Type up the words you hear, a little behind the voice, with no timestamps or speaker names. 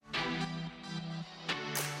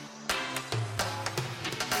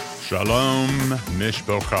Shalom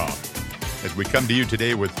Mishpocha. As we come to you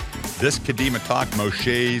today with this Kadima Talk,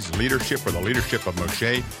 Moshe's leadership, or the leadership of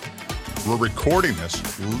Moshe, we're recording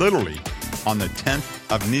this literally on the 10th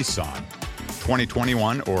of Nisan,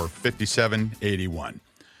 2021, or 5781.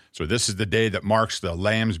 So this is the day that marks the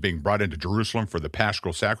lambs being brought into Jerusalem for the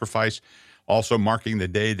Paschal sacrifice, also marking the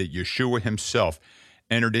day that Yeshua himself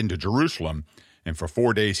entered into Jerusalem, and for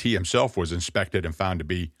 4 days he himself was inspected and found to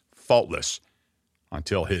be faultless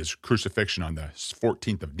until his crucifixion on the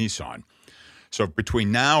 14th of Nisan. So between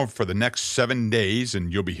now for the next 7 days,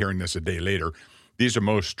 and you'll be hearing this a day later, these are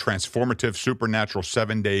most transformative, supernatural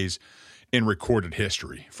 7 days in recorded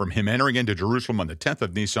history. From him entering into Jerusalem on the 10th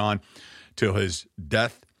of Nisan till his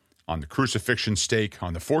death on the crucifixion stake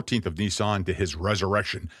on the 14th of Nisan to his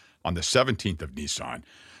resurrection on the 17th of Nisan.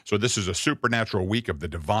 So this is a supernatural week of the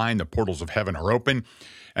divine. The portals of heaven are open,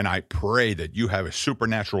 and I pray that you have a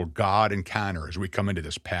supernatural God encounter as we come into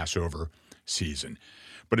this Passover season.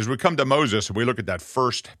 But as we come to Moses, we look at that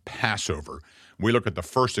first Passover. We look at the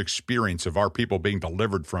first experience of our people being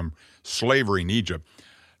delivered from slavery in Egypt.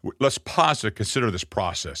 Let's pause to consider this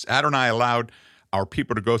process. Adonai allowed our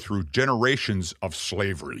people to go through generations of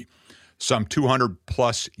slavery, some 200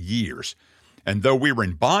 plus years. And though we were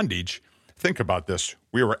in bondage, think about this,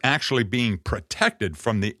 we were actually being protected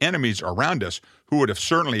from the enemies around us who would have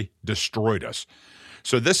certainly destroyed us.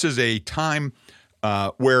 So this is a time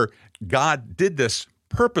where God did this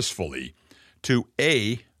purposefully to,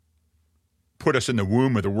 A, put us in the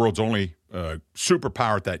womb of the world's only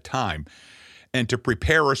superpower at that time, and to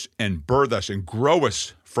prepare us and birth us and grow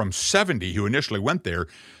us from 70 who initially went there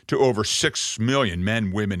to over 6 million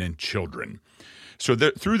men, women, and children. So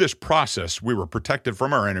through this process, we were protected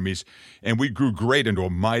from our enemies, and we grew great into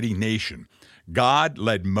a mighty nation. God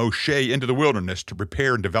led Moshe into the wilderness to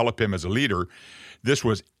prepare and develop him as a leader. This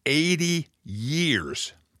was 80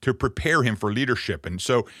 years to prepare him for leadership. And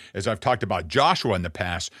so, as I've talked about Joshua in the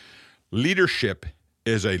past, leadership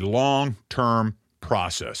is a long-term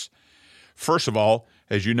process. First of all,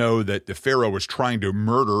 as you know, that the Pharaoh was trying to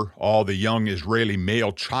murder all the young Israeli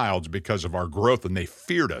male childs because of our growth, and they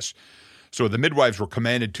feared us. So the midwives were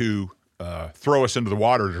commanded to throw us into the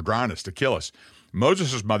water to drown us, to kill us.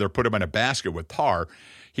 Moses' mother put him in a basket with tar.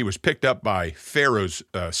 He was picked up by Pharaoh's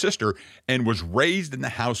sister and was raised in the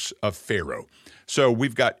house of Pharaoh. So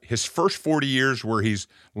we've got his first 40 years where he's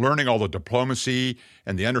learning all the diplomacy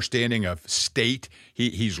and the understanding of state.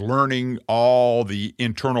 He's learning all the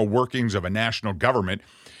internal workings of a national government.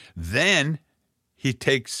 Then he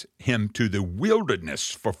takes him to the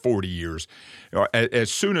wilderness for 40 years.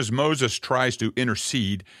 As soon as Moses tries to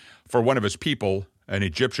intercede for one of his people, an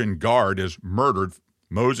Egyptian guard is murdered.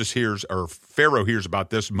 Pharaoh hears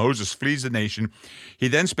about this. Moses flees the nation. He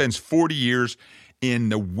then spends 40 years in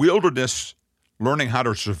the wilderness learning how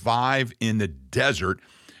to survive in the desert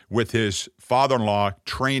with his father-in-law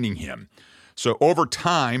training him. So over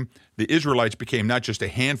time, the Israelites became not just a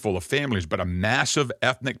handful of families, but a massive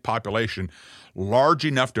ethnic population, large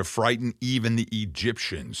enough to frighten even the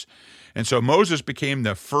Egyptians. And so Moses became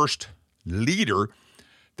the first leader,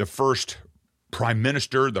 the first prime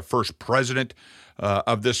minister, the first president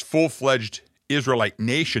of this full-fledged Israelite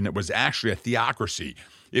nation that was actually a theocracy.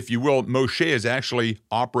 If you will, Moshe is actually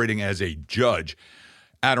operating as a judge.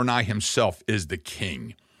 Adonai himself is the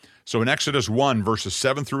king. So in Exodus 1, verses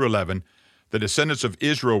 7 through 11, the descendants of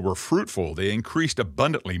Israel were fruitful. They increased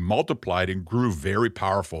abundantly, multiplied, and grew very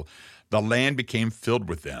powerful. The land became filled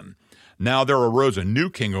with them. Now there arose a new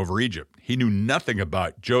king over Egypt. He knew nothing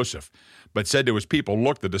about Joseph, but said to his people,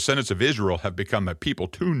 "Look, the descendants of Israel have become a people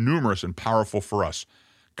too numerous and powerful for us.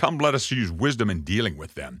 Come, let us use wisdom in dealing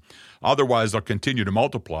with them. Otherwise, they'll continue to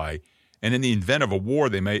multiply, and in the event of a war,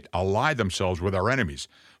 they may ally themselves with our enemies,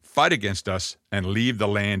 fight against us, and leave the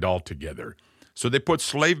land altogether." So they put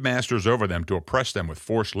slave masters over them to oppress them with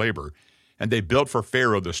forced labor, and they built for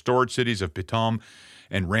Pharaoh the stored cities of Pithom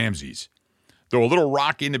and Ramses. Though a little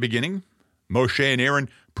rocky in the beginning, Moshe and Aaron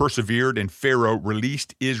persevered, and Pharaoh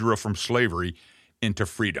released Israel from slavery into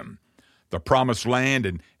freedom. The promised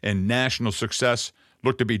land and national success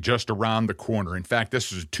looked to be just around the corner. In fact,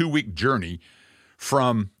 this is a 2-week journey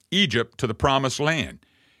from Egypt to the promised land.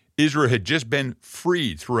 Israel had just been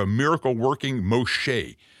freed through a miracle-working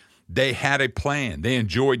Moshe. They had a plan. They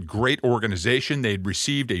enjoyed great organization. They had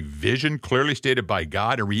received a vision clearly stated by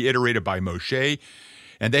God and reiterated by Moshe,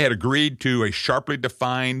 and they had agreed to a sharply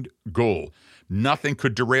defined goal. Nothing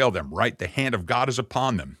could derail them, right? The hand of God is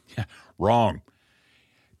upon them. Wrong.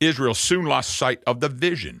 Israel soon lost sight of the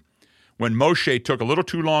vision. When Moshe took a little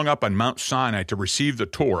too long up on Mount Sinai to receive the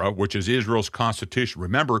Torah, which is Israel's constitution.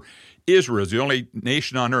 Remember, Israel is the only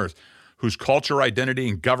nation on earth whose culture, identity,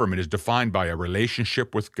 and government is defined by a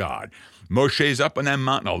relationship with God. Moshe's up on that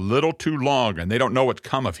mountain a little too long, and they don't know what's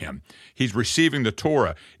come of him. He's receiving the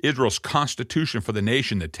Torah, Israel's constitution for the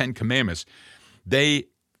nation, the Ten Commandments. They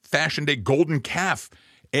fashioned a golden calf.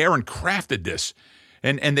 Aaron crafted this.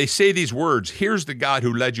 And they say these words, here's the God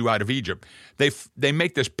who led you out of Egypt. They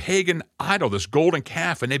make this pagan idol, this golden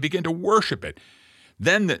calf, and they begin to worship it.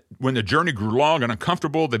 Then when the journey grew long and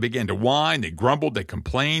uncomfortable, they began to whine, they grumbled, they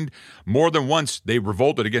complained. More than once, they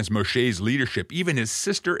revolted against Moshe's leadership, even his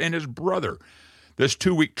sister and his brother. This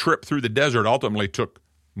 2-week trip through the desert ultimately took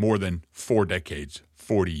more than 4 decades,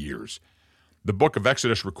 40 years. The book of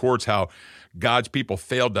Exodus records how God's people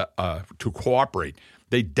failed to cooperate.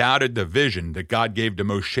 They doubted the vision that God gave to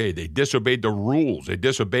Moshe. They disobeyed the rules. They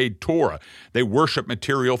disobeyed Torah. They worshiped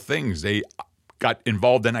material things. They got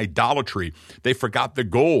involved in idolatry. They forgot the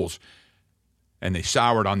goals, and they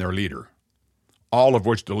soured on their leader, all of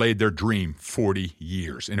which delayed their dream 40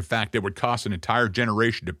 years. And in fact, it would cost an entire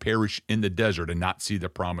generation to perish in the desert and not see the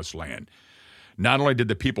promised land. Not only did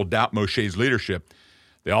the people doubt Moshe's leadership,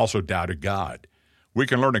 they also doubted God. We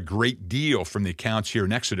can learn a great deal from the accounts here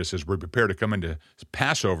in Exodus as we prepare to come into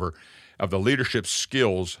Passover of the leadership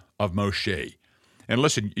skills of Moshe. And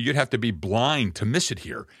listen, you'd have to be blind to miss it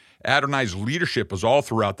here. Adonai's leadership is all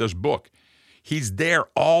throughout this book. He's there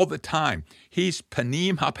all the time. He's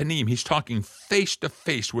panim hapanim. He's talking face to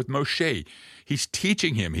face with Moshe. He's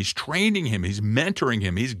teaching him. He's training him. He's mentoring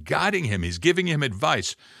him. He's guiding him. He's giving him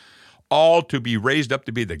advice, all to be raised up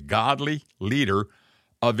to be the godly leader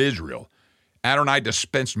of Israel. Adonai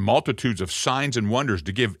dispensed multitudes of signs and wonders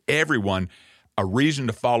to give everyone a reason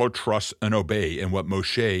to follow, trust, and obey in what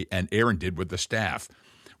Moshe and Aaron did with the staff.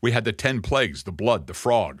 We had the 10 plagues, the blood, the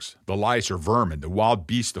frogs, the lice or vermin, the wild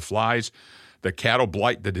beasts, the flies, the cattle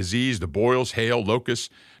blight, the disease, the boils, hail, locusts,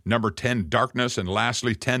 number 10, darkness, and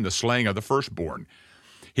lastly 10, the slaying of the firstborn.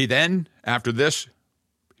 He then, after this,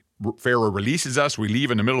 Pharaoh releases us. We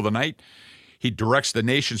leave in the middle of the night. He directs the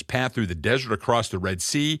nation's path through the desert across the Red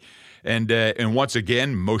Sea. And once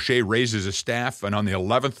again, Moshe raises his staff, and on the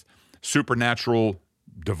 11th, supernatural,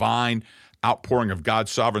 divine outpouring of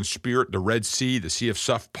God's sovereign spirit, the Red Sea, the Sea of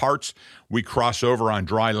Suf parts. We cross over on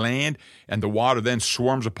dry land, and the water then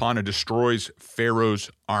swarms upon and destroys Pharaoh's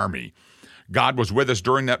army. God was with us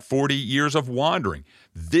during that 40 years of wandering,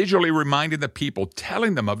 visually reminding the people,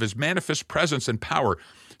 telling them of his manifest presence and power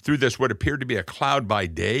through this what appeared to be a cloud by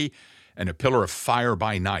day and a pillar of fire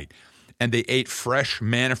by night. And they ate fresh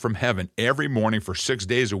manna from heaven every morning for 6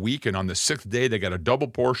 days a week, and on the 6th day they got a double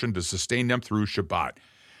portion to sustain them through Shabbat.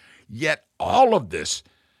 Yet all of this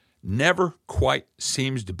never quite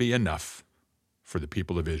seems to be enough for the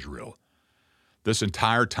people of Israel. This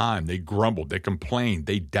entire time, they grumbled, they complained,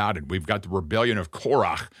 they doubted. We've got the rebellion of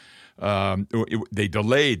Korach. They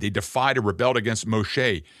delayed, they defied and rebelled against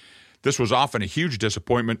Moshe. This was often a huge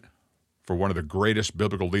disappointment for one of the greatest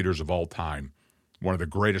biblical leaders of all time, one of the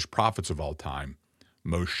greatest prophets of all time,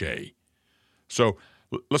 Moshe. So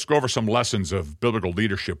let's go over some lessons of biblical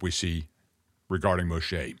leadership we see regarding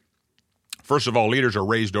Moshe. First of all, leaders are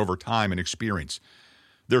raised over time and experience.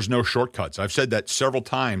 There's no shortcuts. I've said that several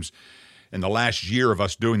times in the last year of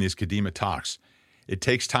us doing these Kadima talks. It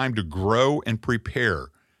takes time to grow and prepare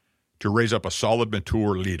to raise up a solid,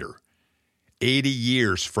 mature leader. 80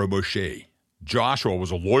 years for Moshe. Joshua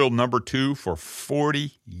was a loyal number 2 for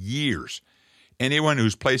 40 years. Anyone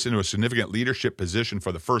who's placed into a significant leadership position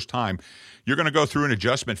for the first time, you're going to go through an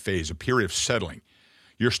adjustment phase, a period of settling.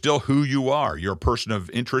 You're still who you are. You're a person of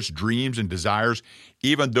interests, dreams, and desires,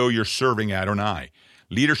 even though you're serving Adonai.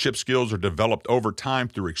 Leadership skills are developed over time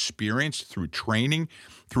through experience, through training,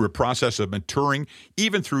 through a process of maturing,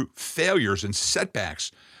 even through failures and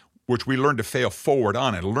setbacks, which we learn to fail forward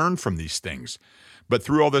on and learn from these things. But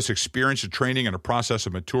through all this experience and training and a process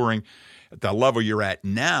of maturing, at the level you're at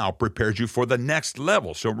now prepares you for the next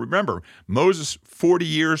level. So remember, Moses, 40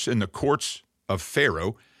 years in the courts of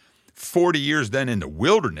Pharaoh, 40 years then in the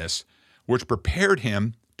wilderness, which prepared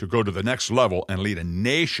him to go to the next level and lead a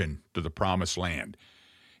nation to the promised land.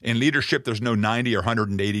 In leadership, there's no 90 or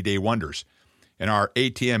 180-day wonders. In our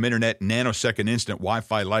ATM internet nanosecond instant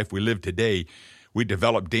Wi-Fi life we live today, we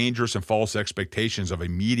develop dangerous and false expectations of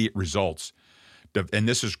immediate results. And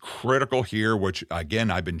this is critical here, which,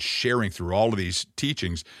 again, I've been sharing through all of these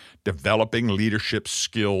teachings. Developing leadership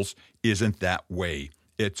skills isn't that way.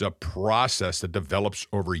 It's a process that develops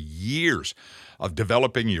over years of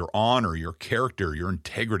developing your honor, your character, your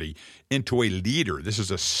integrity into a leader. This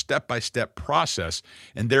is a step-by-step process,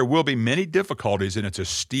 and there will be many difficulties, and it's a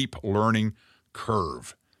steep learning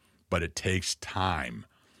curve, but it takes time.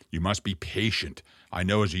 You must be patient. I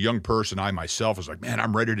know as a young person, I myself was like, man,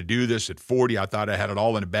 I'm ready to do this. At 40, I thought I had it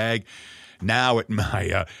all in a bag. Now, at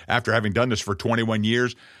my after having done this for 21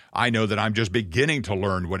 years, I know that I'm just beginning to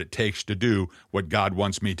learn what it takes to do what God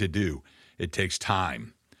wants me to do. It takes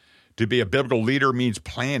time. To be a biblical leader means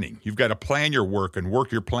planning. You've got to plan your work and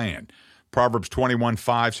work your plan. Proverbs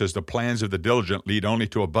 21:5 says, the plans of the diligent lead only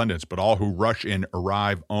to abundance, but all who rush in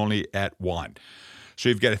arrive only at want. So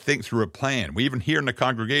you've got to think through a plan. We even here in the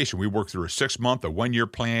congregation, we work through a 6-month, a 1-year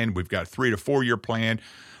plan. We've got a 3 to 4 year plan.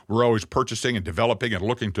 We're always purchasing and developing and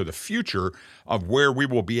looking to the future of where we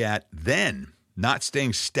will be at then, not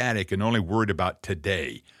staying static and only worried about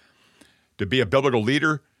today. To be a biblical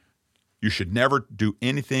leader, you should never do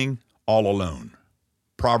anything all alone.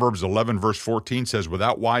 Proverbs 11 verse 14 says,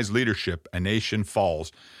 without wise leadership, a nation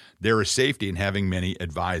falls. There is safety in having many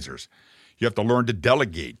advisors. You have to learn to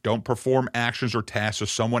delegate. Don't perform actions or tasks that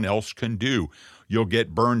someone else can do. You'll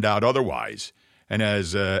get burned out otherwise. And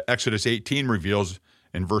as Exodus 18 reveals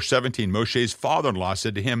in verse 17, Moshe's father-in-law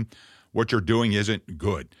said to him, what you're doing isn't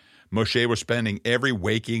good. Moshe was spending every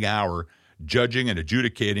waking hour judging and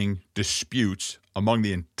adjudicating disputes among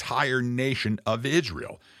the entire nation of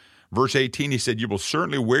Israel. Verse 18, he said, you will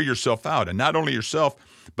certainly wear yourself out, and not only yourself,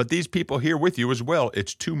 but these people here with you as well.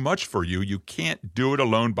 It's too much for you. You can't do it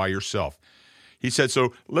alone by yourself. He said,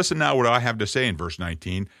 so listen now what I have to say in verse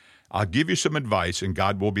 19. I'll give you some advice, and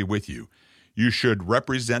God will be with you. You should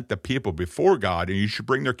represent the people before God, and you should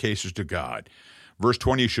bring their cases to God. Verse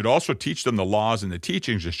 20, you should also teach them the laws and the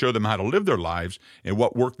teachings and show them how to live their lives and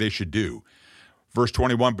what work they should do. Verse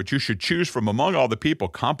 21, but you should choose from among all the people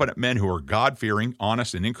competent men who are God-fearing,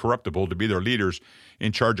 honest, and incorruptible to be their leaders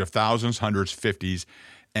in charge of thousands, hundreds, fifties,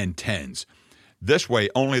 and tens. This way,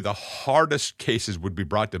 only the hardest cases would be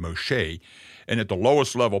brought to Moshe, and at the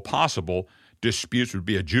lowest level possible, disputes would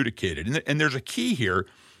be adjudicated. And there's a key here.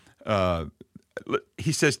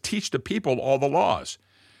 He says, teach the people all the laws.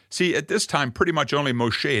 See, at this time, pretty much only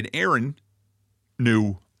Moshe and Aaron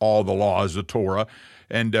knew all the laws of Torah,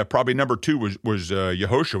 and probably number 2 was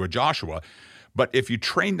Yehoshua, Joshua. But if you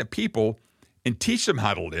train the people and teach them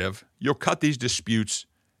how to live, you'll cut these disputes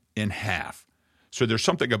in half. So there's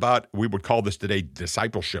something about, we would call this today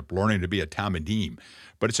discipleship, learning to be a talmidim.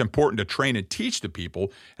 But it's important to train and teach the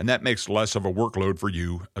people, and that makes less of a workload for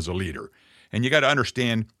you as a leader. And you got to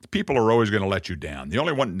understand, people are always going to let you down. The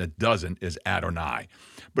only one that doesn't is Adonai.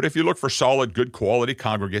 But if you look for solid, good quality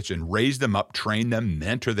congregates and raise them up, train them,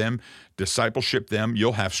 mentor them, discipleship them,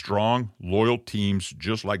 you'll have strong, loyal teams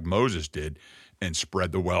just like Moses did and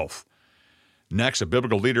spread the wealth. Next, a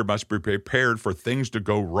biblical leader must be prepared for things to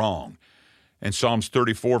go wrong. In Psalms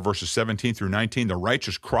 34, verses 17 through 19, the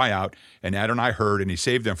righteous cry out, and Adonai heard, and he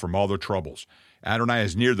saved them from all their troubles. Adonai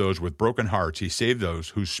is near those with broken hearts. He saved those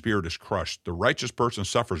whose spirit is crushed. The righteous person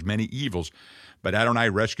suffers many evils, but Adonai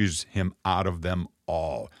rescues him out of them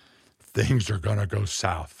all. Things are going to go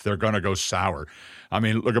south. They're going to go sour. I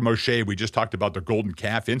mean, look at Moshe. We just talked about the golden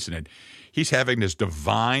calf incident. He's having this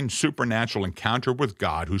divine, supernatural encounter with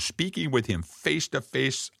God, who's speaking with him face to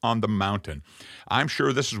face on the mountain. I'm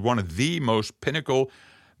sure this is one of the most pinnacle,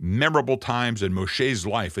 memorable times in Moshe's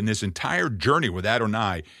life. In this entire journey with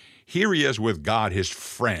Adonai, here he is with God, his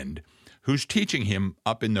friend, who's teaching him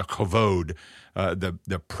up in the kavod,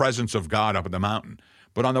 the presence of God up in the mountain.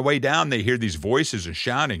 But on the way down, they hear these voices and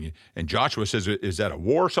shouting, and Joshua says, is that a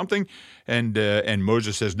war or something? And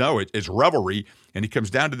Moses says, no, it's revelry. And he comes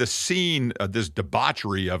down to this scene, this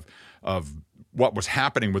debauchery of what was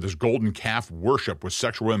happening with this golden calf worship, with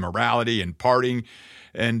sexual immorality and partying.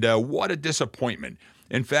 And what a disappointment.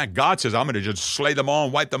 In fact, God says, I'm going to just slay them all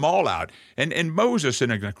and wipe them all out. And Moses,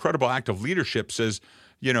 in an incredible act of leadership, says,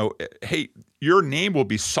 hey, your name will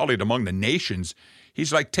be sullied among the nations.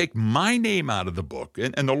 He's like, take my name out of the book.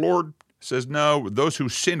 And the Lord says, no, those who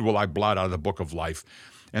sinned will I blot out of the book of life.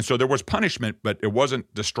 And so there was punishment, but it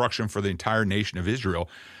wasn't destruction for the entire nation of Israel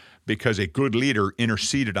because a good leader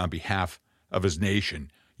interceded on behalf of his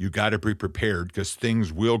nation. You got to be prepared because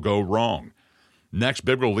things will go wrong. Next,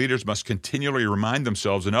 biblical leaders must continually remind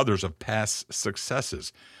themselves and others of past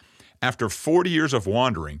successes. After 40 years of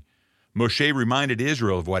wandering, Moshe reminded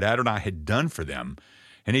Israel of what Adonai had done for them.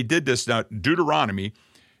 And he did this. Now, Deuteronomy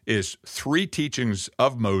is 3 teachings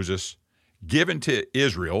of Moses given to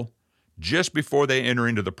Israel just before they enter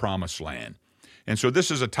into the promised land. And so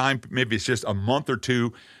this is a time, maybe it's just a month or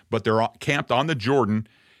 2, but they're camped on the Jordan.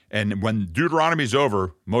 And when Deuteronomy is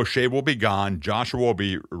over, Moshe will be gone, Joshua will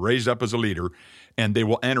be raised up as a leader, and they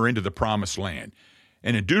will enter into the promised land.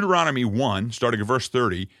 And in Deuteronomy 1, starting at verse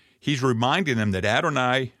 30, he's reminding them that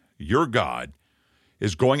Adonai, your God,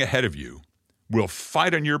 is going ahead of you will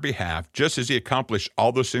fight on your behalf, just as he accomplished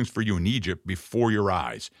all those things for you in Egypt before your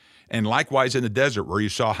eyes. And likewise in the desert, where you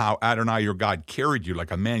saw how Adonai your God carried you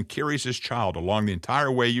like a man carries his child along the entire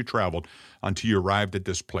way you traveled until you arrived at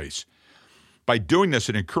this place. By doing this,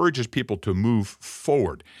 it encourages people to move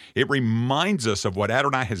forward. It reminds us of what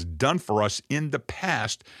Adonai has done for us in the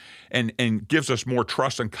past and gives us more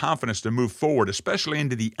trust and confidence to move forward, especially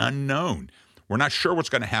into the unknown. We're not sure what's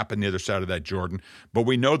going to happen on the other side of that Jordan, but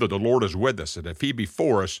we know that the Lord is with us, and if he be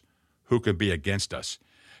for us, who can be against us?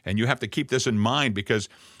 And you have to keep this in mind, because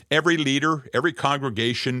every leader, every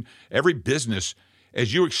congregation, every business,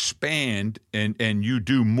 as you expand and you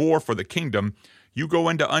do more for the kingdom, you go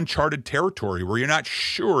into uncharted territory where you're not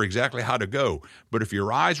sure exactly how to go. But if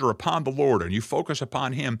your eyes are upon the Lord and you focus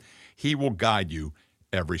upon him, he will guide you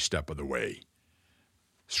every step of the way.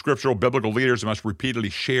 Scriptural biblical leaders must repeatedly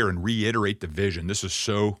share and reiterate the vision. This is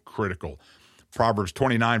so critical. Proverbs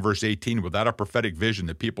 29, verse 18, without a prophetic vision,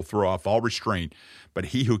 the people throw off all restraint, but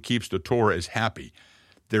he who keeps the Torah is happy.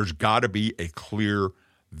 There's got to be a clear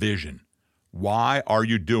vision. Why are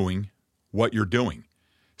you doing what you're doing?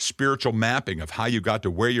 Spiritual mapping of how you got to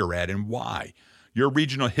where you're at and why. Your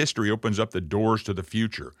regional history opens up the doors to the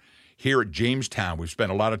future. Here at Jamestown, we've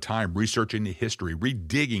spent a lot of time researching the history,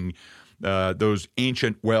 redigging those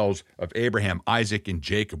ancient wells of Abraham, Isaac, and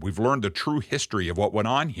Jacob. We've learned the true history of what went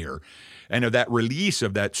on here and of that release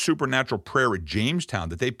of that supernatural prayer at Jamestown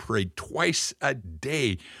that they prayed twice a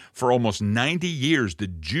day for almost 90 years. The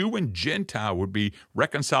Jew and Gentile would be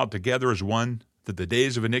reconciled together as one, that the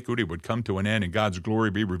days of iniquity would come to an end and God's glory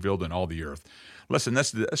be revealed in all the earth. Listen,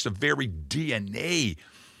 that's the very DNA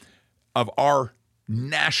of our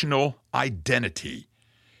national identity.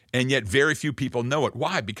 And yet very few people know it.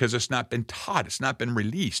 Why? Because it's not been taught. It's not been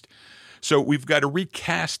released. So we've got to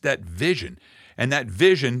recast that vision. And that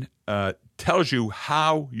vision tells you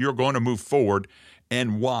how you're going to move forward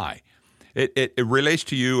and why. It relates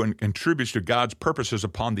to you and contributes to God's purposes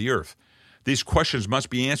upon the earth. These questions must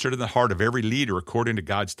be answered in the heart of every leader according to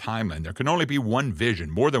God's timeline. There can only be one vision.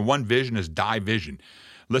 More than one vision is division.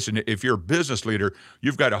 Listen, if you're a business leader,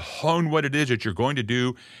 you've got to hone what it is that you're going to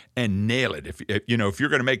do and nail it. If you're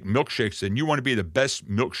going to make milkshakes, then you want to be the best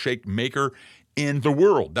milkshake maker in the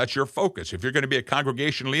world. That's your focus. If you're going to be a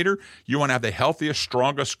congregation leader, you want to have the healthiest,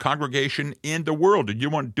 strongest congregation in the world. And you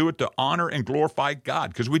want to do it to honor and glorify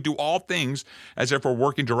God, because we do all things as if we're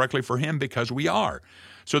working directly for him, because we are.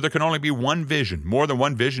 So there can only be one vision. More than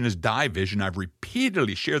one vision is division. I've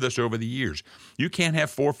repeatedly shared this over the years. You can't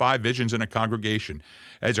have 4 or 5 visions in a congregation.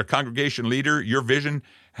 As a congregation leader, your vision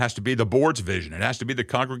has to be the board's vision. It has to be the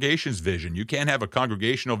congregation's vision. You can't have a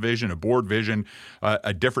congregational vision, a board vision,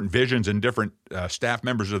 different visions and different staff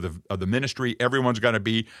members of the ministry. Everyone's got to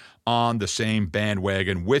be on the same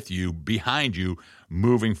bandwagon with you, behind you,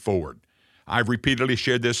 moving forward. I've repeatedly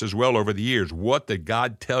shared this as well over the years. What did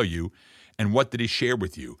God tell you? And what did he share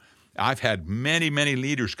with you? I've had many, many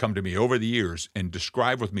leaders come to me over the years and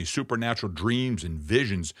describe with me supernatural dreams and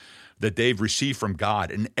visions that they've received from God.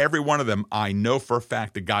 And every one of them, I know for a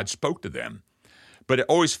fact that God spoke to them. But it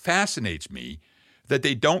always fascinates me that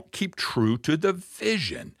they don't keep true to the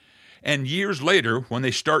vision. And years later, when they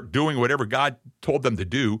start doing whatever God told them to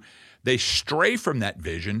do, they stray from that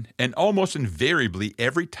vision, and almost invariably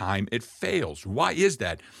every time it fails. Why is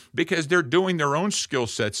that? Because they're doing their own skill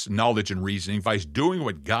sets, knowledge, and reasoning by doing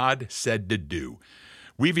what God said to do.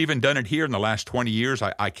 We've even done it here in the last 20 years.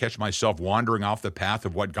 I catch myself wandering off the path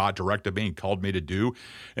of what God directed me and called me to do,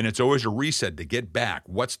 and it's always a reset to get back.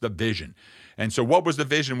 What's the vision? And so what was the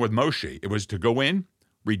vision with Moshe? It was to go in,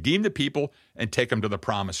 redeem the people, and take them to the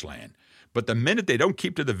promised land. But the minute they don't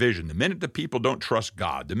keep to the vision, the minute the people don't trust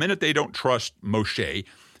God, the minute they don't trust Moshe,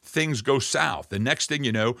 things go south. The next thing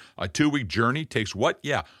you know, a 2-week journey takes what?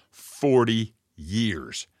 40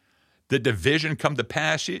 years. Did the vision come to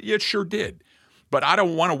pass? It sure did. But I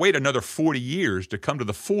don't want to wait another 40 years to come to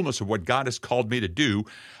the fullness of what God has called me to do.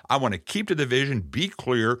 I want to keep to the vision, be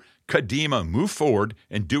clear, Kadima, move forward,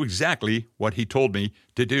 and do exactly what he told me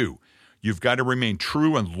to do. You've got to remain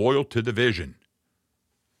true and loyal to the vision.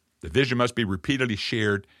 The vision must be repeatedly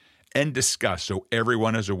shared and discussed so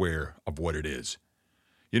everyone is aware of what it is.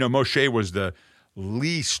 You know, Moshe was the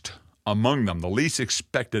least among them, the least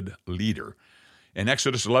expected leader. In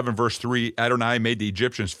Exodus 11, verse 3, Adonai made the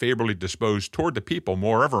Egyptians favorably disposed toward the people.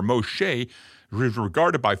 Moreover, Moshe was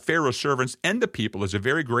regarded by Pharaoh's servants and the people as a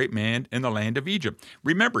very great man in the land of Egypt.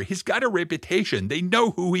 Remember, he's got a reputation. They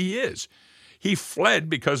know who he is. He fled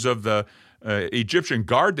because of the Egyptian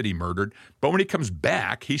guard that he murdered, but when he comes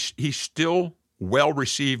back, he's still well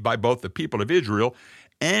received by both the people of Israel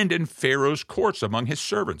and in Pharaoh's courts among his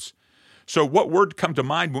servants. So what word come to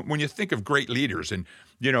mind when you think of great leaders? And,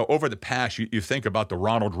 over the past, you think about the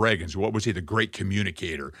Ronald Reagans. What was he? The great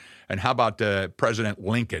communicator. And how about President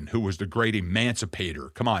Lincoln, who was the great emancipator?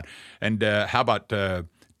 Come on. And how about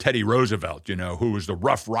Teddy Roosevelt, who was the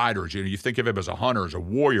Rough Riders? You think of him as a hunter, as a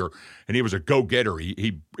warrior, and he was a go-getter.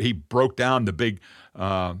 He broke down the big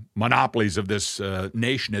monopolies of this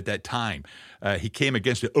nation at that time. He came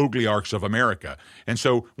against the oligarchs of America. And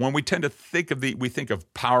so when we tend to think of we think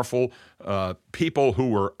of powerful people who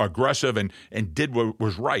were aggressive and did what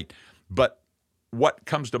was right. But what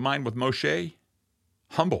comes to mind with Moshe?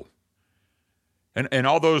 Humble. And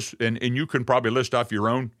all those, and you can probably list off your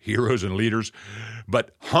own heroes and leaders,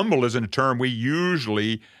 but humble isn't a term we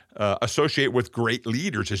usually associate with great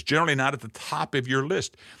leaders. It's generally not at the top of your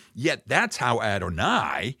list. Yet that's how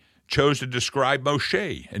Adonai chose to describe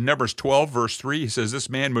Moshe. In Numbers 12, verse 3, he says, this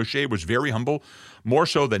man, Moshe, was very humble, more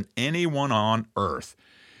so than anyone on earth.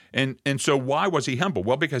 And so why was he humble?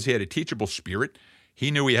 Well, because he had a teachable spirit.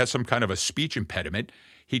 He knew he had some kind of a speech impediment.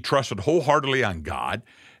 He trusted wholeheartedly on God.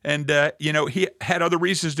 And, he had other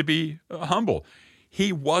reasons to be humble.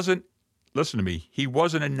 He wasn't, listen to me, he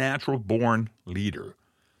wasn't a natural-born leader.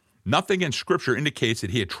 Nothing in Scripture indicates that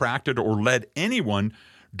he attracted or led anyone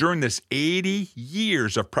during this 80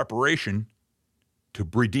 years of preparation to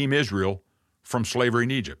redeem Israel from slavery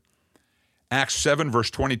in Egypt. Acts 7, verse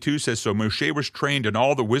 22 says, so Moshe was trained in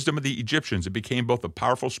all the wisdom of the Egyptians and became both a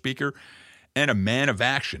powerful speaker and a man of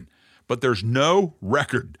action. But there's no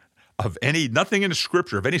record of nothing in the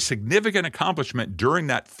Scripture of any significant accomplishment during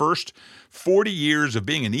that first 40 years of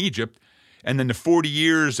being in Egypt and then the 40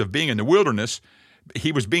 years of being in the wilderness.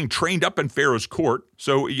 He was being trained up in Pharaoh's court.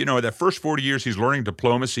 So, that first 40 years, he's learning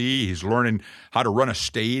diplomacy. He's learning how to run a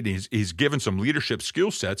state. He's given some leadership skill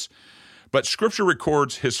sets. But Scripture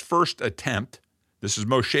records his first attempt, this is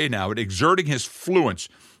Moshe now, at exerting his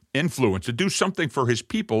influence to do something for his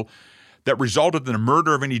people that resulted in the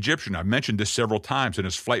murder of an Egyptian. I've mentioned this several times in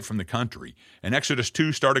his flight from the country. In Exodus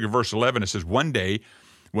 2, starting at verse 11, it says, one day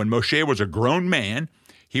when Moshe was a grown man,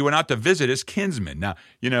 he went out to visit his kinsmen. Now,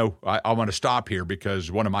 I want to stop here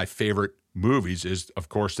because one of my favorite movies is, of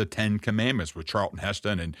course, The Ten Commandments with Charlton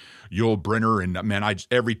Heston and Yul Brynner. And, man,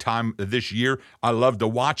 every time this year, I love to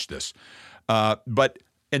watch this. But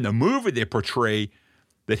in the movie, they portray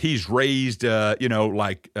that he's raised,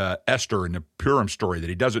 like Esther in the Purim story, that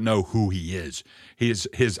he doesn't know who he is.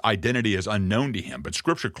 His identity is unknown to him. But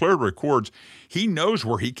Scripture clearly records he knows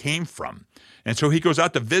where he came from. And so he goes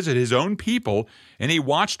out to visit his own people, and he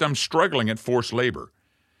watched them struggling at forced labor.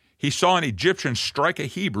 He saw an Egyptian strike a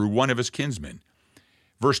Hebrew, one of his kinsmen.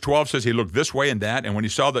 Verse 12 says he looked this way and that, and when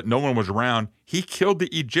he saw that no one was around, he killed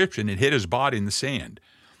the Egyptian and hid his body in the sand.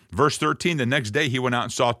 Verse 13, the next day he went out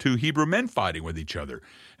and saw two Hebrew men fighting with each other.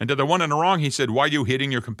 And to the one in the wrong, he said, why are you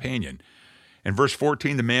hitting your companion? In verse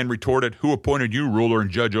 14, the man retorted, who appointed you ruler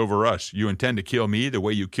and judge over us? You intend to kill me the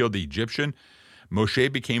way you killed the Egyptian?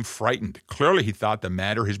 Moshe became frightened. Clearly, he thought the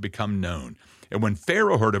matter has become known. And when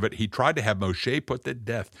Pharaoh heard of it, he tried to have Moshe put to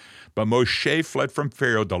death. But Moshe fled from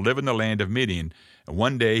Pharaoh to live in the land of Midian. And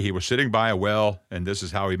one day he was sitting by a well, and this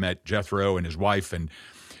is how he met Jethro and his wife.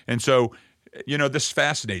 And so, this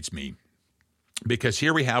fascinates me because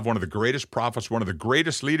here we have one of the greatest prophets, one of the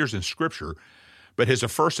greatest leaders in Scripture, but his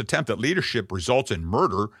first attempt at leadership results in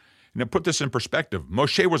murder. And to put this in perspective,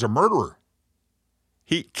 Moshe was a murderer.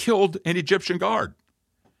 He killed an Egyptian guard.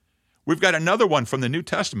 We've got another one from the New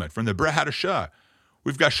Testament, from the Brit Hadashah.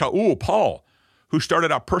 We've got Shaul, Paul, who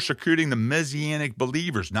started out persecuting the Messianic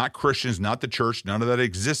believers, not Christians, not the church. None of that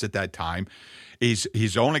exists at that time.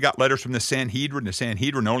 He's only got letters from the Sanhedrin. The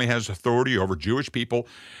Sanhedrin only has authority over Jewish people.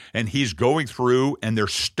 And he's going through, and they're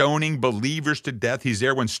stoning believers to death. He's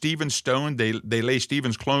there when Stephen's stoned. They lay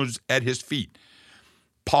Stephen's clothes at his feet.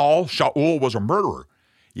 Paul, Shaul, was a murderer.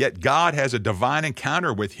 Yet God has a divine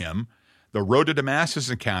encounter with him, the road to Damascus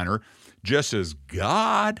encounter, just as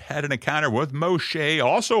God had an encounter with Moshe,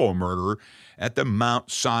 also a murderer, at the Mount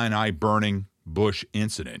Sinai burning bush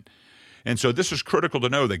incident. And so this is critical to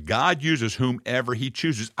know that God uses whomever he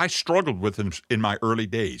chooses. I struggled with him in my early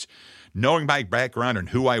days. Knowing my background and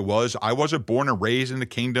who I wasn't born and raised in the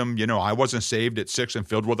kingdom. I wasn't saved at 6 and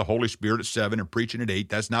filled with the Holy Spirit at 7 and preaching at 8.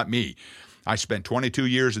 That's not me. I spent 22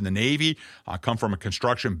 years in the Navy. I come from a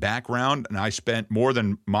construction background, and I spent more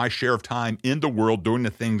than my share of time in the world doing the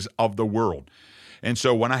things of the world. And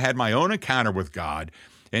so when I had my own encounter with God,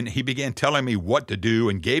 and he began telling me what to do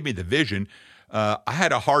and gave me the vision, I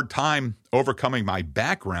had a hard time overcoming my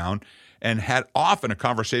background and had often a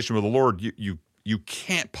conversation with the Lord. You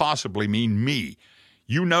can't possibly mean me.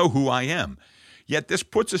 You know who I am. Yet this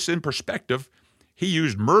puts us in perspective. He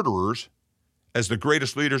used murderers as the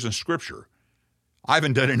greatest leaders in Scripture. I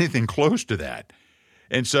haven't done anything close to that.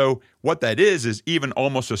 And so what that is even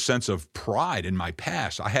almost a sense of pride in my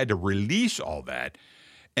past. I had to release all that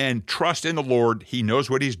and trust in the Lord. He knows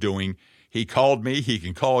what he's doing. He called me. He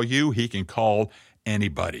can call you. He can call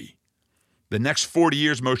anybody. The next 40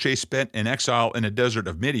 years Moshe spent in exile in the desert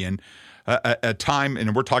of Midian, a time,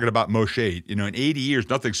 and we're talking about Moshe, in 80 years,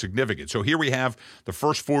 nothing significant. So here we have the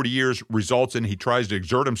first 40 years results in he tries to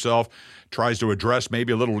exert himself, tries to address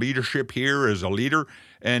maybe a little leadership here as a leader,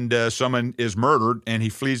 and someone is murdered, and he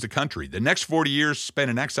flees the country. The next 40 years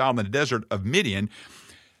spent in exile in the desert of Midian,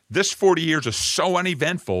 this 40 years is so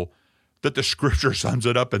uneventful that the Scripture sums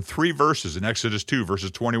it up in 3 verses in Exodus 2,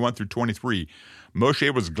 verses 21 through 23.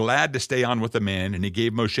 Moshe was glad to stay on with the man, and he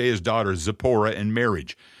gave Moshe his daughter Zipporah in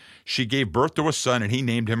marriage. She gave birth to a son, and he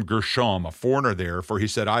named him Gershom, a foreigner there, for he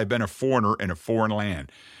said, I have been a foreigner in a foreign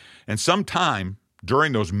land. And sometime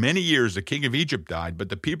during those many years, the king of Egypt died, but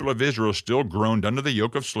the people of Israel still groaned under the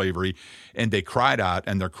yoke of slavery, and they cried out,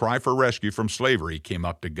 and their cry for rescue from slavery came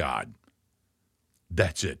up to God.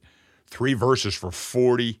 That's it. 3 verses for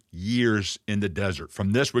 40 years in the desert.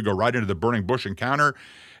 From this, we go right into the burning bush encounter,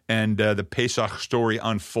 and the Pesach story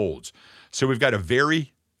unfolds. So we've got a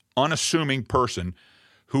very unassuming person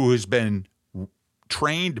who has been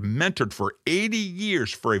trained, mentored for 80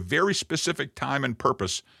 years for a very specific time and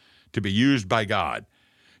purpose to be used by God.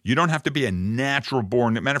 You don't have to be a natural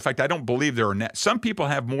born. Matter of fact, I don't believe there are some people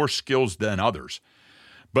have more skills than others.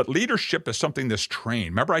 But leadership is something that's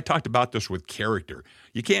trained. Remember, I talked about this with character.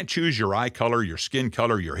 You can't choose your eye color, your skin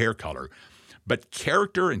color, your hair color. But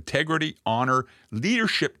character, integrity, honor,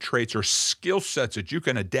 leadership traits are skill sets that you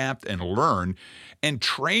can adapt and learn and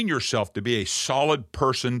train yourself to be a solid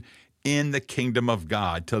person in the kingdom of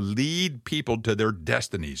God, to lead people to their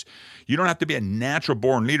destinies. You don't have to be a natural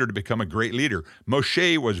born leader to become a great leader.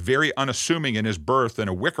 Moshe was very unassuming in his birth in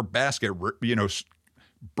a wicker basket,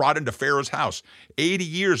 brought into Pharaoh's house. 80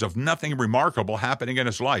 years of nothing remarkable happening in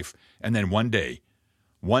his life. And then one day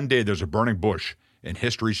there's a burning bush and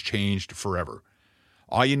history's changed forever.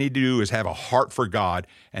 All you need to do is have a heart for God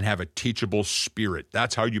and have a teachable spirit.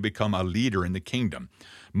 That's how you become a leader in the kingdom.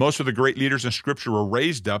 Most of the great leaders in Scripture were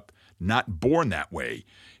raised up, not born that way.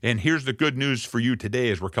 And here's the good news for you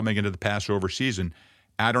today as we're coming into the Passover season.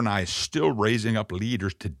 Adonai is still raising up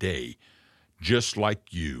leaders today, just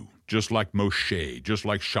like you, just like Moshe, just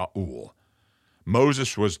like Shaul.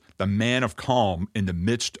 Moses was the man of calm in the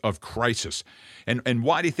midst of crisis. And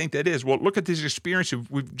why do you think that is? Well, look at these experiences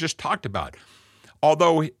we've just talked about.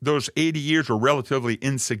 Although those 80 years were relatively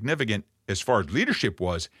insignificant as far as leadership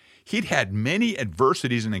was, he'd had many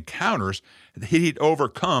adversities and encounters that he'd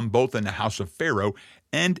overcome both in the house of Pharaoh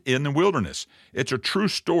and in the wilderness. It's a true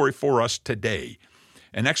story for us today.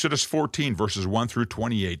 In Exodus 14, verses 1 through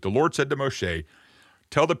 28, the Lord said to Moshe,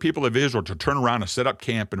 tell the people of Israel to turn around and set up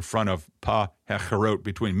camp in front of Pi-Hahiroth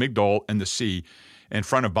between Migdol and the sea, in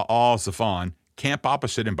front of Baal-Zephon, camp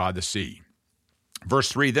opposite and by the sea.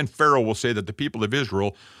 Verse 3, then Pharaoh will say that the people of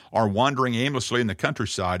Israel are wandering aimlessly in the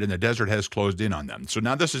countryside and the desert has closed in on them. So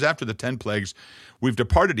now this is after the 10 plagues. We've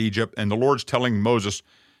departed Egypt and the Lord's telling Moses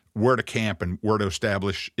where to camp and where to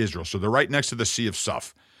establish Israel. So they're right next to the Sea of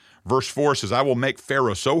Suf. Verse 4 says, I will make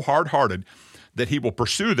Pharaoh so hard-hearted that he will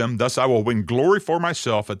pursue them. Thus I will win glory for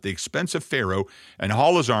myself at the expense of Pharaoh and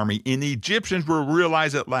all his army. And the Egyptians will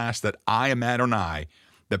realize at last that I am Adonai.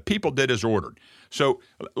 The people did as ordered. So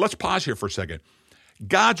let's pause here for a second.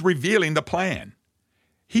 God's revealing the plan.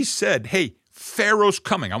 He said, hey, Pharaoh's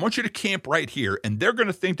coming. I want you to camp right here, and they're going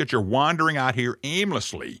to think that you're wandering out here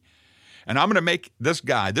aimlessly. And I'm going to make this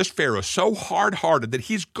Pharaoh, so hard-hearted that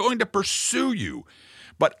he's going to pursue you.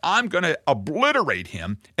 But I'm going to obliterate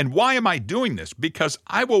him. And why am I doing this? Because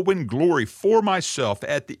I will win glory for myself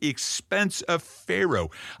at the expense of Pharaoh.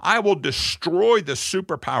 I will destroy the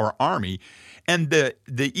superpower army. And the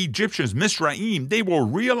Egyptians, Misraim, they will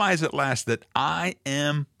realize at last that I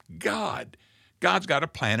am God. God's got a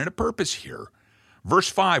plan and a purpose here. Verse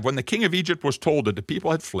 5, when the king of Egypt was told that the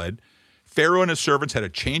people had fled, Pharaoh and his servants had a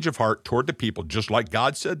change of heart toward the people, just like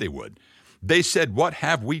God said they would. They said, what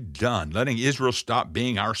have we done, letting Israel stop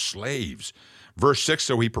being our slaves? Verse 6,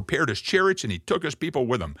 so he prepared his chariots and he took his people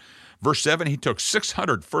with him. Verse 7, he took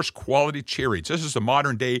 600 first-quality chariots. This is the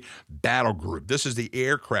modern-day battle group. This is the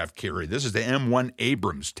aircraft carrier. This is the M1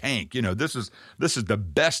 Abrams tank. This is the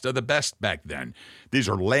best of the best back then. These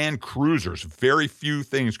are land cruisers. Very few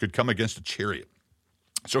things could come against a chariot.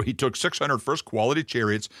 So he took 600 first-quality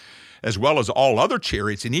chariots, as well as all other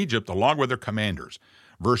chariots in Egypt, along with their commanders.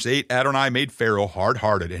 Verse 8, Adonai made Pharaoh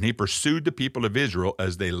hard-hearted, and he pursued the people of Israel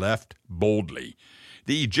as they left boldly.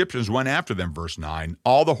 The Egyptians went after them, verse 9,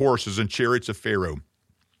 all the horses and chariots of Pharaoh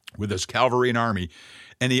with his cavalry and army,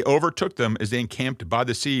 and he overtook them as they encamped by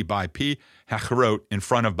the sea by Pi-Hahiroth in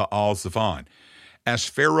front of Baal-Zephon. As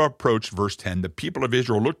Pharaoh approached, verse 10, the people of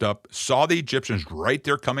Israel looked up, saw the Egyptians right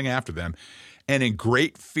there coming after them, and in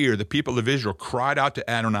great fear the people of Israel cried out to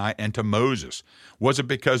Adonai and to Moses. Was it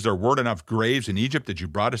because there weren't enough graves in Egypt that you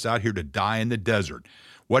brought us out here to die in the desert?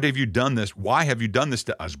 What have you done this? Why have you done this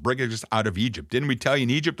to us, bringing us out of Egypt? Didn't we tell you in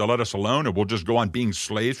Egypt to let us alone and we'll just go on being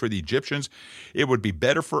slaves for the Egyptians? It would be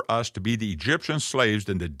better for us to be the Egyptian slaves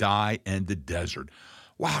than to die in the desert.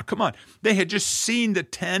 Wow, come on. They had just seen the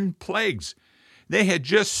 10 plagues. They had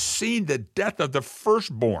just seen the death of the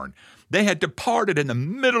firstborn. They had departed in the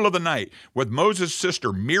middle of the night with Moses'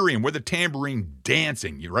 sister Miriam with a tambourine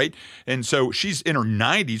dancing, right? And so she's in her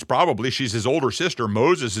 90s probably. She's his older sister.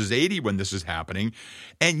 Moses is 80 when this is happening.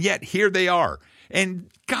 And yet here they are.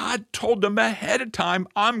 And God told them ahead of time,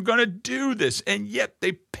 I'm going to do this. And yet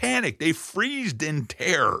they panic. They freeze in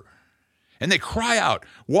terror. And they cry out,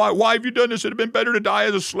 why have you done this? It would have been better to die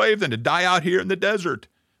as a slave than to die out here in the desert.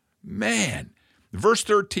 Man. Verse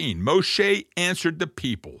 13, Moshe answered the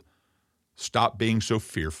people, stop being so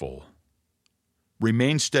fearful.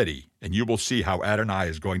 Remain steady, and you will see how Adonai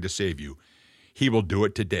is going to save you. He will do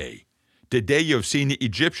it today. Today you have seen the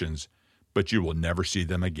Egyptians, but you will never see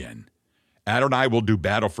them again. Adonai will do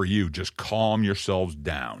battle for you. Just calm yourselves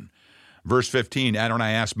down. Verse 15,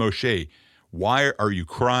 Adonai asked Moshe, why are you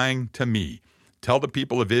crying to me? Tell the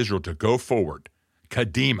people of Israel to go forward.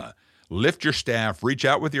 Kadima, lift your staff, reach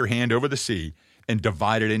out with your hand over the sea, and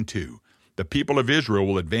divide it in two. The people of Israel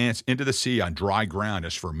will advance into the sea on dry ground.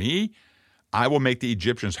 As for me, I will make the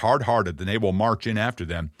Egyptians hard-hearted, and they will march in after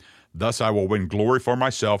them. Thus I will win glory for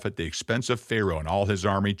myself at the expense of Pharaoh and all his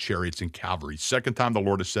army, chariots, and cavalry. Second time the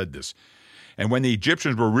Lord has said this. And when the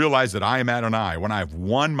Egyptians will realize that I am Adonai, when I have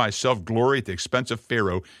won myself glory at the expense of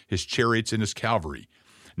Pharaoh, his chariots, and his cavalry.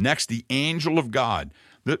 Next, the angel of God.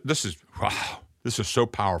 This is so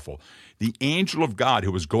powerful. The angel of God,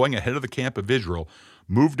 who was going ahead of the camp of Israel,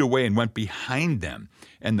 moved away and went behind them.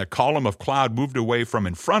 And the column of cloud moved away from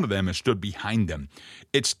in front of them and stood behind them.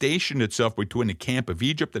 It stationed itself between the camp of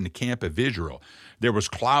Egypt and the camp of Israel. There was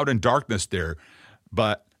cloud and darkness there,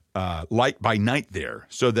 but light by night there,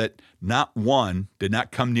 so that not one did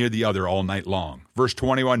not come near the other all night long. Verse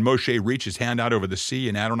 21, Moshe reached his hand out over the sea,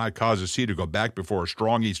 and Adonai caused the sea to go back before a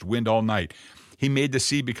strong east wind all night. He made the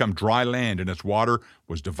sea become dry land, and its water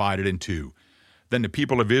was divided in two. Then the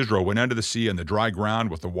people of Israel went under the sea on the dry ground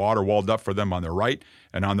with the water walled up for them on their right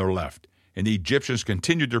and on their left. And the Egyptians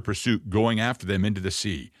continued their pursuit, going after them into the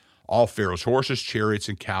sea, all Pharaoh's horses, chariots,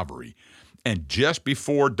 and cavalry. And just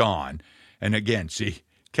before dawn, and again, see,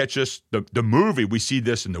 catch this, the movie, we see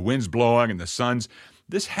this and the winds blowing and the suns.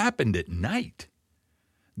 This happened at night.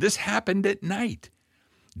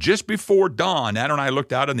 Just before dawn, Adonai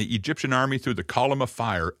looked out on the Egyptian army through the column of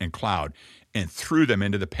fire and cloud and threw them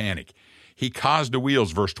into the panic. He caused the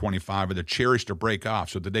wheels, verse 25, of the chariots to break off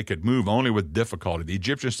so that they could move only with difficulty. The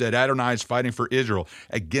Egyptians said, Adonai is fighting for Israel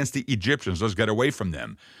against the Egyptians. Let's get away from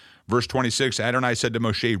them. Verse 26, Adonai said to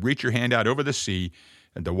Moshe, reach your hand out over the sea,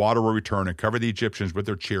 and the water will return and cover the Egyptians with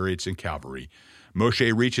their chariots and cavalry.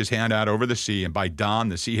 Moshe reached his hand out over the sea, and by dawn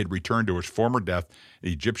the sea had returned to its former depth.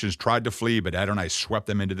 The Egyptians tried to flee, but Adonai swept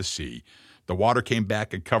them into the sea. The water came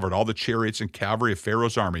back and covered all the chariots and cavalry of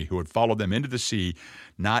Pharaoh's army who had followed them into the sea.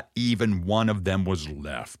 Not even one of them was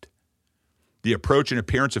left. The approach and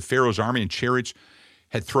appearance of Pharaoh's army and chariots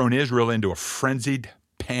had thrown Israel into a frenzied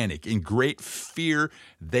panic. In great fear,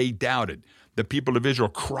 they doubted. The people of Israel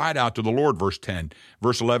cried out to the Lord, verse 10.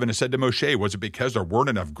 Verse 11, it said to Moshe, was it because there weren't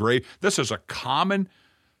enough graves? This is a common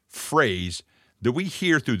phrase that we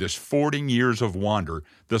hear through this 40 years of wander,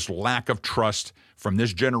 this lack of trust from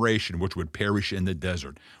this generation which would perish in the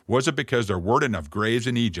desert. Was it because there weren't enough graves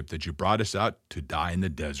in Egypt that you brought us out to die in the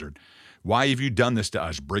desert? Why have you done this to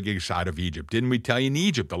us, bringing us out of Egypt? Didn't we tell you in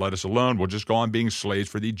Egypt to let us alone? We'll just go on being slaves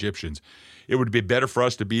for the Egyptians. It would be better for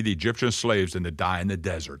us to be the Egyptian slaves than to die in the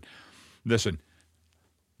desert. Listen,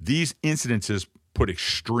 these incidences put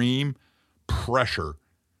extreme pressure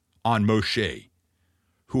on Moshe,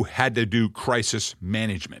 who had to do crisis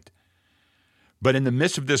management. But in the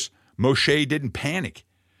midst of this, Moshe didn't panic,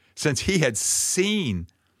 since he had seen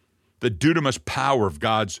the dunamis power of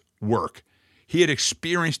God's work. He had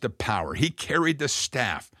experienced the power. He carried the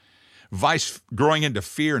staff. Vice growing into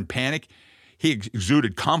fear and panic, he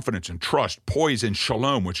exuded confidence and trust, poise and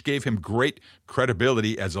shalom, which gave him great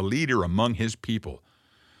credibility as a leader among his people.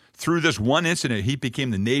 Through this one incident, he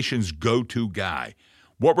became the nation's go-to guy.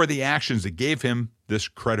 What were the actions that gave him this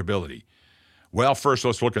credibility? Well, first,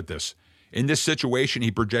 let's look at this. In this situation,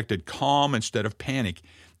 he projected calm instead of panic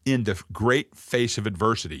in the great face of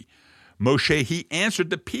adversity. Moshe, he answered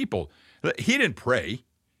the people. He didn't pray.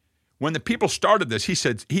 When the people started this,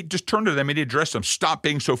 he just turned to them and he addressed them. Stop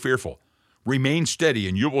being so fearful. Remain steady,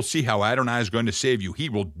 and you will see how Adonai is going to save you. He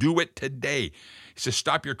will do it today. He says,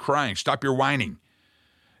 stop your crying. Stop your whining.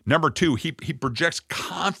 Number 2, he projects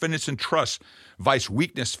confidence and trust, vice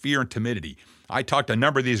weakness, fear, and timidity. I talked a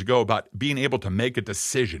number of these ago about being able to make a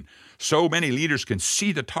decision. So many leaders can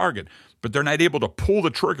see the target, but they're not able to pull the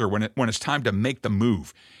trigger when it's time to make the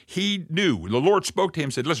move. He knew. The Lord spoke to him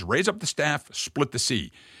and said, listen, raise up the staff, split the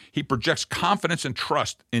sea. He projects confidence and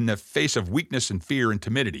trust in the face of weakness and fear and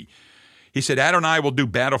timidity. He said, Adonai will do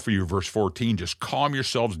battle for you, verse 14. Just calm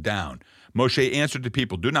yourselves down. Moshe answered the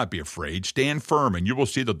people, do not be afraid. Stand firm, and you will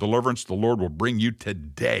see the deliverance the Lord will bring you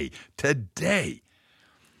today. Today.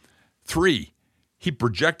 3, he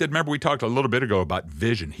projected, remember we talked a little bit ago about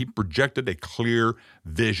vision. He projected a clear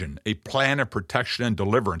vision, a plan of protection and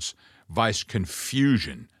deliverance, vice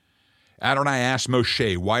confusion. Adonai asked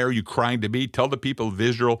Moshe, why are you crying to me? Tell the people of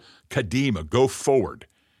Israel, Kadima, go forward.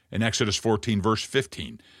 In Exodus 14, verse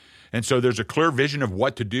 15. And so there's a clear vision of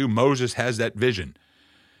what to do. Moses has that vision.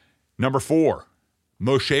 Number 4,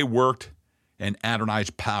 Moshe worked in Adonai's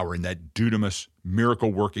power, in that dunamis,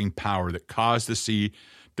 miracle-working power that caused the sea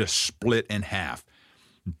to split in half.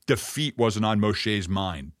 Defeat wasn't on Moshe's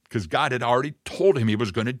mind because God had already told him he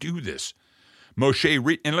was going to do this.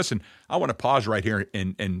 Moshe, and listen, I want to pause right here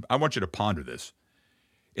and I want you to ponder this.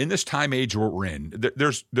 In this time age we're in,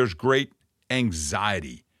 there's great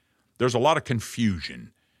anxiety. There's a lot of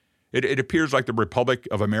confusion. It appears like the Republic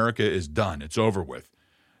of America is done. It's over with.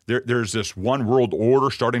 There's this one world order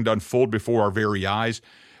starting to unfold before our very eyes.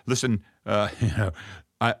 Listen, I'm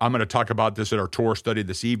going to talk about this at our Torah study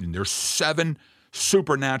this evening. There's 7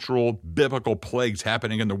 supernatural biblical plagues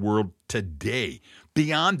happening in the world today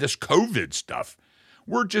beyond this COVID stuff.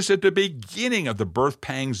 We're just at the beginning of the birth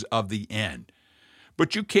pangs of the end.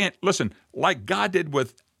 But you can't, listen, like God did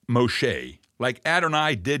with Moshe, like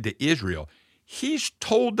Adonai did to Israel, he's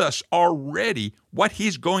told us already what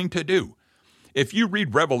he's going to do. If you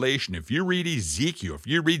read Revelation, if you read Ezekiel, if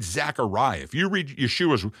you read Zechariah, if you read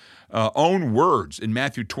Yeshua's own words in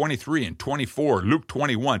Matthew 23 and 24, Luke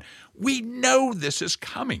 21, we know this is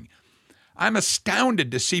coming. I'm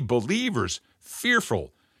astounded to see believers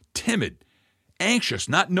fearful, timid, anxious,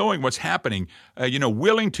 not knowing what's happening,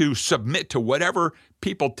 willing to submit to whatever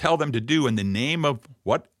people tell them to do in the name of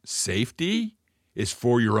what? Safety is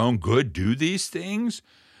for your own good. Do these things.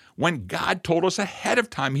 When God told us ahead of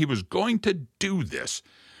time he was going to do this,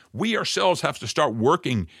 we ourselves have to start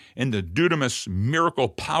working in the dunamis miracle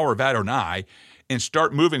power of Adonai and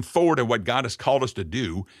start moving forward in what God has called us to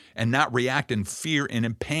do and not react in fear and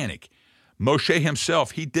in panic. Moshe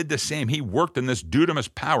himself, he did the same. He worked in this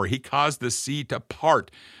dunamis power. He caused the sea to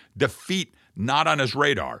part. Defeat not on his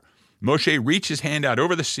radar. Moshe reached his hand out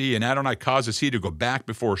over the sea, and Adonai caused the sea to go back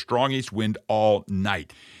before a strong east wind all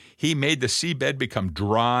night. He made the seabed become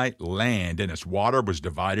dry land, and its water was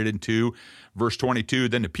divided in two. Verse 22,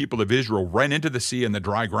 then the people of Israel ran into the sea and the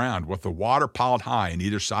dry ground, with the water piled high on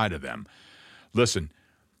either side of them. Listen,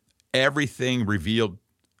 everything revealed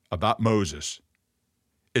about Moses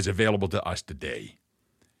is available to us today.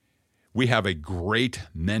 We have a great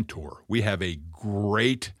mentor. We have a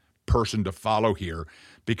great person to follow here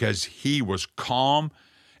because he was calm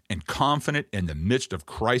and confident in the midst of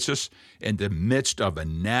crisis, in the midst of a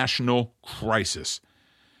national crisis.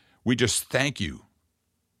 We just thank you.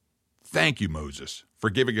 Thank you, Moses, for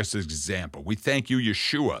giving us this example. We thank you,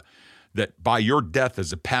 Yeshua, that by your death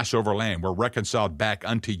as a Passover lamb, we're reconciled back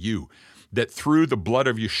unto you, that through the blood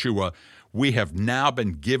of Yeshua, we have now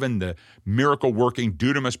been given the miracle-working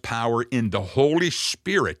dunamis power in the Holy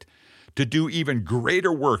Spirit to do even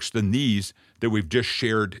greater works than these that we've just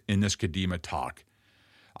shared in this Kadima talk.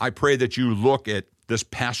 I pray that you look at this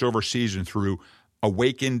Passover season through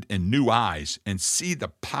awakened and new eyes and see the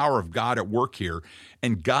power of God at work here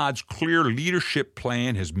and God's clear leadership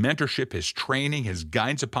plan, his mentorship, his training, his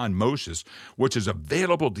guidance upon Moses, which is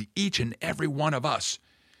available to each and every one of us.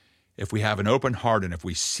 If we have an open heart and if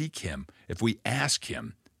we seek him, if we ask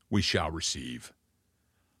him, we shall receive.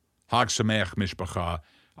 Hag Sameach Mishpacha.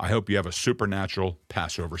 I hope you have a supernatural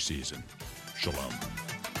Passover season. Shalom.